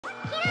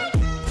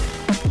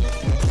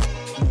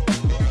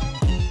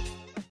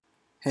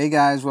Hey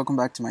guys, welcome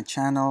back to my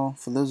channel.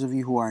 For those of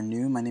you who are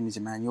new, my name is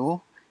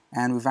Emmanuel,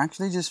 and we've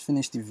actually just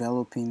finished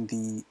developing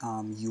the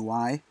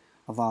UI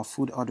of our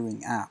food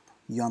ordering app,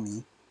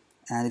 Yummy.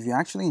 And if you're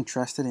actually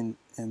interested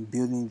in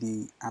building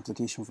the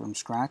application from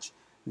scratch,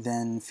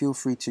 then feel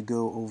free to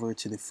go over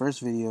to the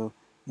first video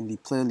in the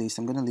playlist.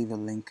 I'm going to leave a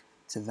link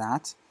to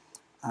that.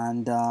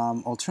 And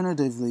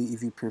alternatively,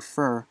 if you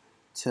prefer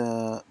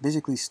to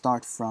basically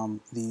start from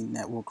the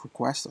network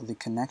request or the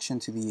connection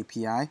to the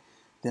API,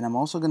 then I'm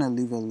also going to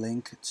leave a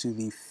link to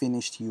the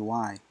finished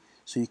UI,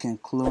 so you can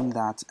clone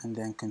that and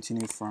then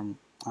continue from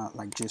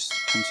just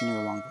continue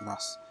along with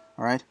us.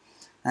 All right.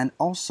 And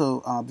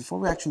also, before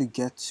we actually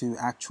get to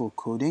actual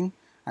coding,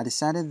 I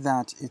decided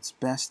that it's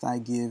best I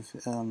give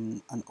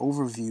an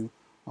overview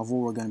of what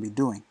we're going to be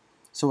doing.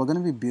 So we're going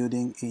to be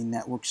building a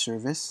network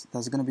service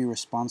that's going to be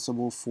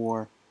responsible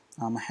for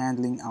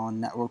handling our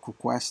network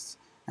requests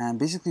and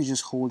basically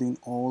just holding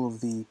all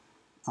of the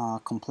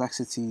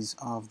complexities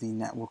of the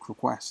network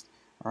request.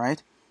 All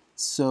right.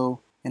 So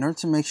in order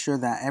to make sure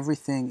that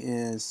everything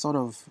is sort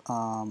of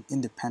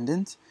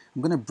independent,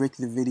 I'm going to break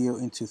the video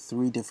into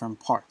 3 different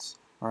parts.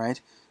 All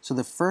right. So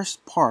the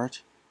first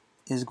part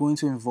is going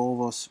to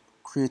involve us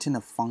creating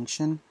a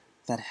function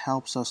that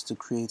helps us to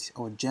create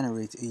or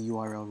generate a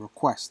URL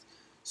request.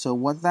 So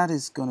what that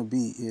is going to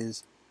be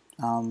is,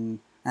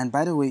 and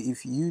by the way,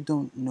 if you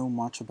don't know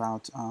much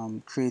about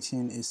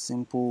creating a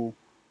simple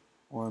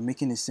or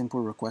making a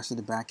simple request to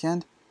the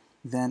backend,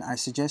 then I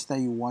suggest that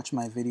you watch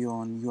my video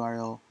on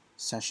URL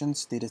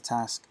sessions, data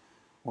task,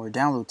 or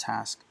download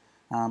task.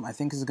 I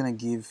think it's going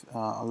to give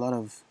a lot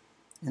of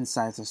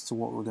insights as to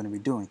what we're going to be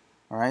doing.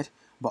 All right,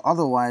 but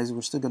otherwise,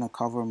 we're still going to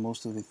cover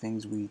most of the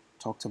things we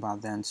talked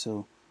about then.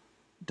 So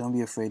don't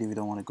be afraid if you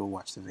don't want to go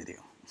watch the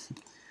video.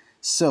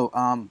 So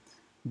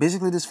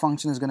basically, this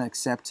function is going to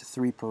accept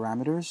 3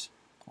 parameters,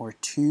 or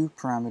 2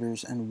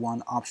 parameters and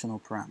 1 optional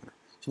parameter.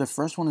 So the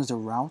first one is the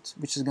route,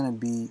 which is going to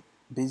be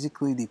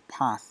basically the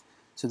path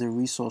to the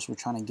resource we're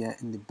trying to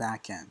get in the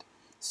backend.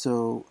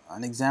 So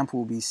an example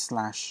will be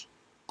 /posts,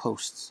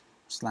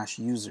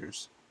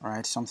 /users, all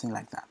right, something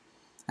like that.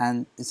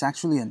 And it's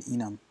actually an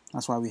enum.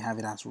 That's why we have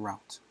it as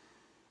route.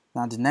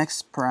 Now the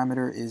next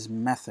parameter is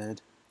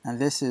method, and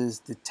this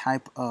is the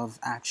type of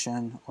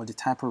action or the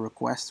type of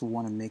request we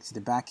want to make to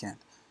the backend.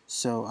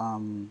 So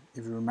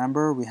if you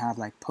remember, we have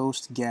like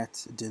post,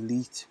 get,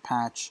 delete,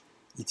 patch,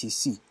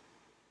 etc.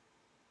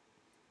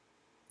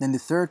 Then the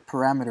third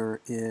parameter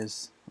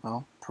is,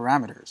 well,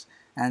 parameters.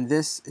 And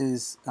this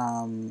is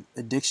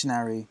a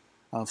dictionary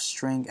of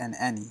string and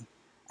any,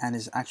 and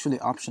is actually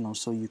optional,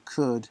 so you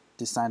could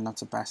decide not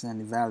to pass in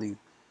any value.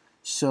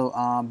 So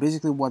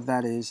basically what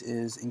that is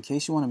in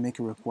case you want to make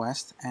a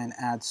request and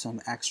add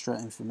some extra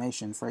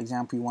information. For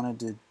example, you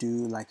wanted to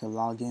do like a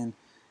login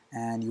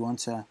and you want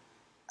to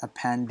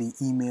append the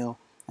email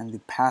and the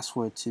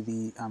password to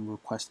the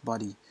request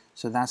body.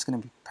 So that's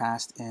going to be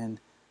passed in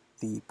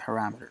the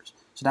parameters.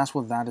 So that's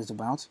what that is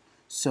about.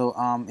 So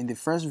in the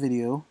first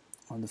video,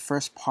 on the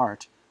first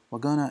part, we're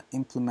going to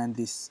implement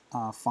this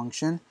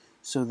function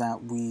so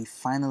that we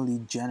finally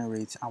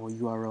generate our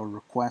URL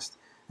request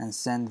and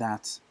send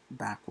that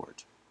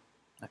backward.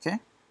 Okay?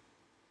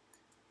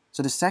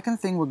 So the second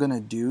thing we're going to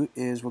do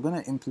is we're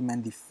going to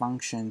implement the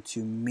function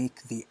to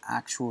make the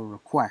actual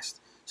request.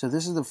 So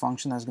this is the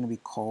function that's going to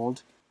be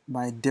called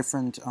by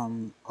different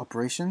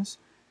operations.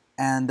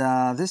 And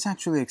this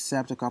actually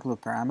accepts a couple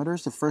of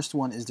parameters. The first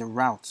one is the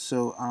route.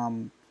 So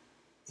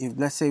if,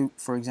 let's say,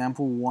 for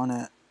example, we want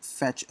to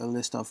fetch a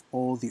list of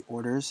all the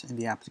orders in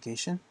the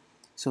application.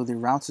 So the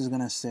route is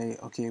going to say,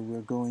 okay,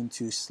 we're going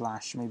to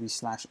maybe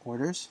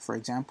 /orders, for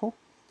example.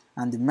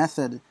 And the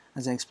method,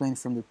 as I explained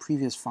from the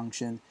previous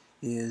function,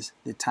 is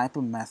the type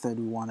of method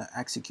we want to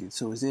execute.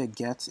 So is it a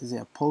get, is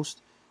it a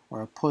post,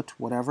 or a put,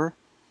 whatever.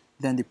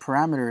 Then the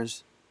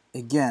parameters,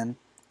 again,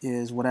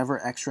 is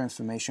whatever extra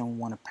information we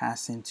want to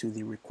pass into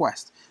the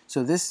request.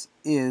 So this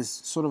is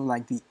sort of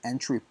like the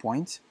entry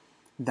point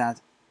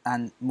that,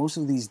 and most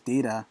of these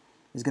data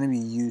is going to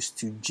be used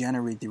to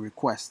generate the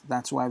request.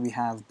 That's why we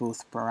have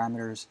both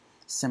parameters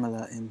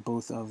similar in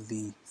both of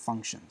the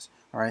functions.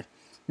 All right.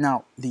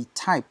 Now the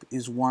type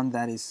is one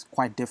that is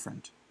quite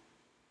different.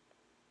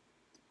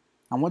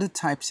 And what the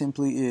type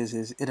simply is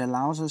it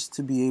allows us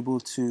to be able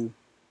to,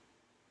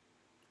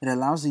 it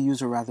allows the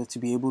user rather to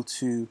be able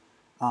to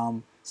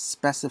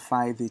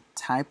specify the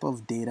type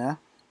of data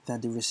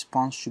that the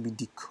response should be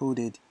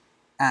decoded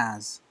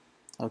as.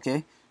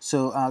 Okay,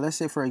 so let's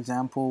say, for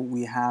example,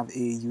 we have a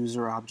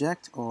user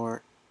object,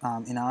 or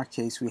in our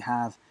case, we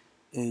have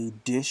a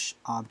dish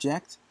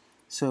object.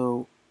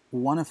 So we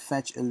want to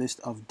fetch a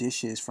list of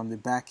dishes from the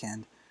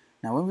backend.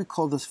 Now, when we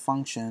call this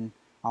function,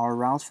 our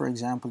route, for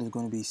example, is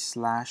going to be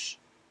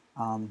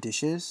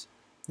 /dishes.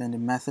 Then the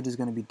method is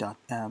going to be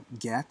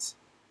 .get.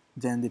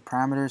 Then the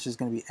parameters is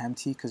going to be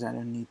empty because I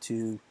don't need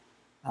to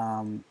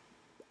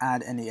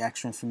add any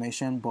extra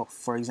information. But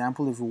for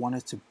example, if we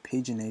wanted to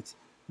paginate,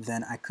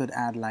 then I could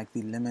add like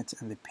the limit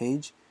and the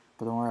page,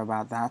 but don't worry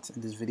about that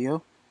in this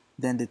video.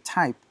 Then the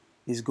type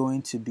is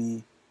going to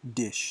be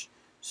dish.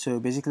 So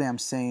basically I'm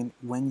saying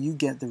when you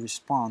get the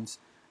response,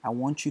 I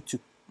want you to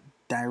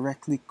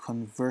directly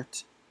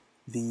convert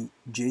the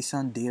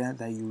JSON data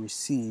that you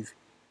receive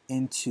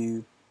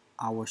into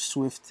our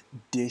Swift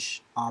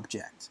dish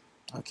object.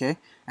 Okay,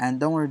 and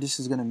don't worry, this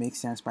is going to make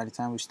sense by the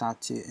time we start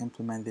to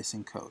implement this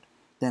in code.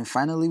 Then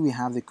finally we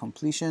have the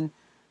completion.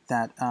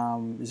 That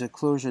is a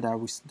closure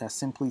that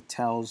simply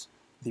tells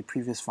the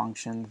previous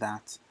function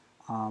that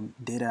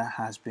data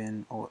has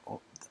been, or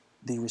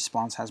the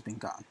response has been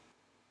gotten.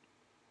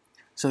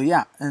 So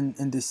yeah, and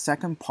in the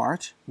second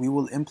part, we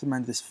will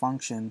implement this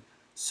function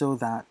so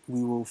that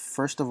we will,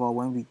 first of all,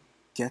 when we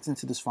get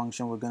into this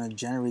function, we're going to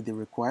generate the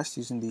request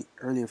using the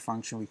earlier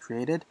function we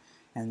created,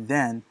 and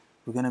then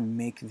we're going to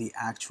make the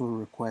actual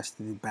request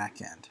to the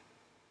backend.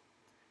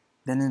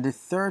 Then in the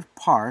third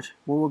part,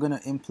 what we're going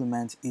to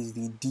implement is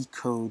the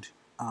decode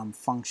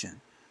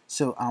function.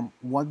 So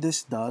what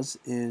this does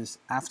is,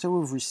 after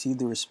we've received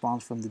the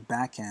response from the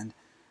backend,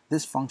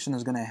 this function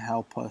is going to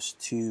help us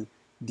to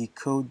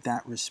decode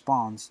that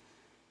response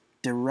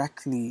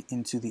directly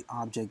into the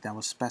object that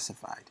was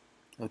specified.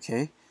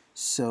 Okay,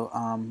 so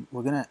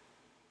we're going to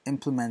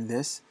implement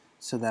this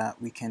so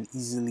that we can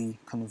easily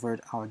convert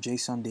our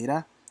JSON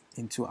data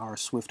into our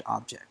Swift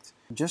object.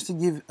 Just to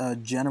give a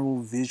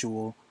general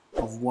visual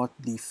of what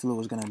the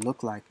flow is going to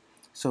look like.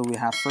 So we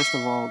have, first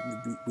of all,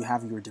 we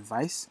have your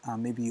device.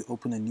 Maybe you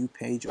open a new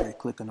page or you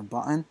click on a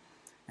button,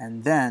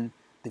 and then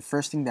the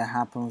first thing that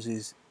happens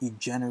is it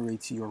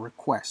generates your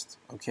request.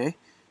 Okay,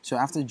 so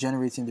after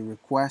generating the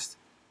request,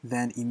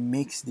 then it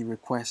makes the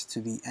request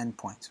to the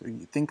endpoint. So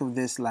you think of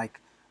this like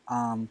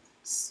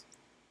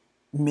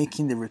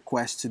making the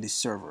request to the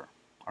server.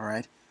 All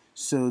right,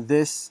 so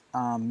this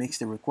makes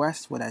the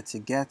request, whether it's a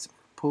get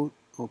or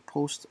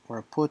post or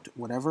a put,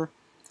 whatever.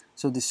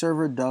 So the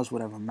server does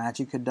whatever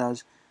magic it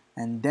does,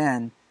 and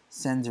then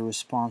sends a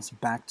response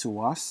back to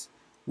us,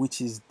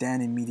 which is then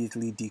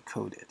immediately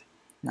decoded.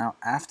 Now,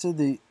 after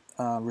the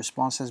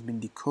response has been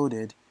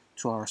decoded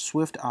to our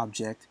Swift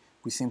object,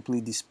 we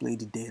simply display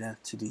the data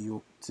to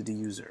the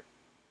user.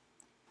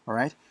 All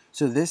right.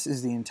 So this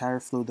is the entire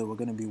flow that we're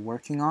going to be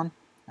working on,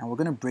 and we're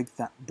going to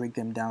break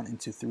them down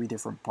into 3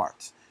 different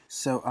parts.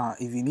 So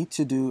if you need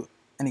to do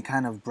any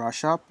kind of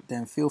brush up,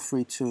 then feel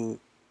free to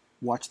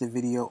watch the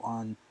video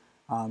on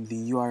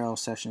the URL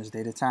sessions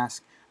data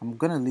task. I'm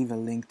going to leave a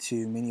link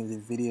to many of the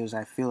videos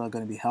I feel are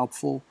going to be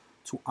helpful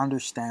to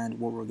understand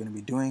what we're going to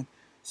be doing.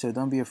 So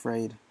don't be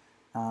afraid.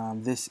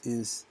 This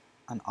is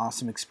an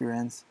awesome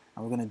experience,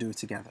 and we're going to do it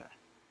together.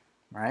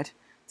 All right?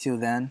 Till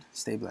then,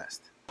 stay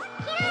blessed.